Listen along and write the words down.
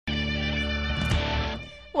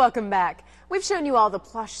Welcome back. We've shown you all the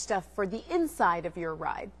plush stuff for the inside of your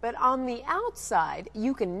ride, but on the outside,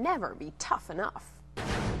 you can never be tough enough.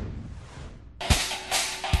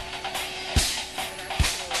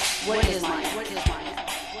 What is Line?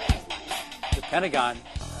 The Pentagon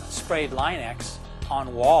sprayed Line-X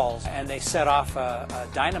on walls and they set off a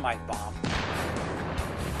dynamite bomb.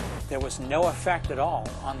 There was no effect at all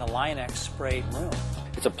on the Line-X sprayed room.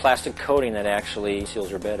 It's a plastic coating that actually seals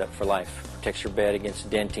your bed up for life. Protects your bed against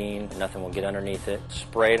denting, nothing will get underneath it.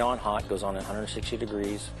 Spray it on hot, goes on at 160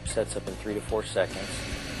 degrees, sets up in 3 to 4 seconds.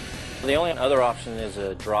 The only other option is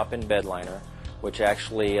a drop-in bed liner, which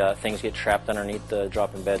actually things get trapped underneath the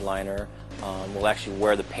drop-in bed liner. Will actually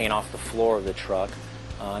wear the paint off the floor of the truck,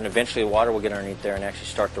 and eventually water will get underneath there and actually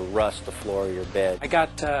start to rust the floor of your bed. I got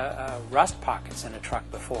rust pockets in a truck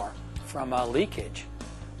before from leakage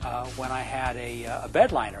when I had a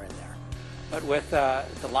bed liner in there. But with the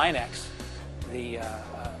Line-X, the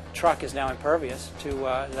truck is now impervious to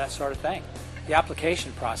that sort of thing. The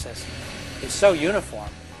application process is so uniform,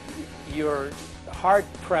 you're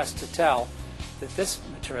hard-pressed to tell that this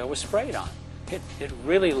material was sprayed on. It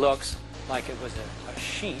really looks like it was a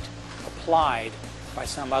sheet applied by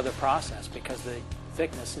some other process because the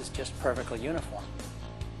thickness is just perfectly uniform.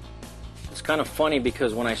 It's kind of funny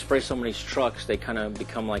because when I spray some of these trucks, they kind of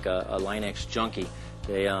become like a Line-X junkie.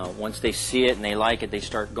 They once they see it and they like it, they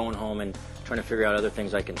start going home and trying to figure out other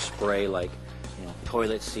things I can spray, like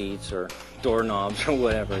toilet seats or doorknobs or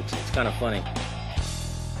whatever. It's kind of funny.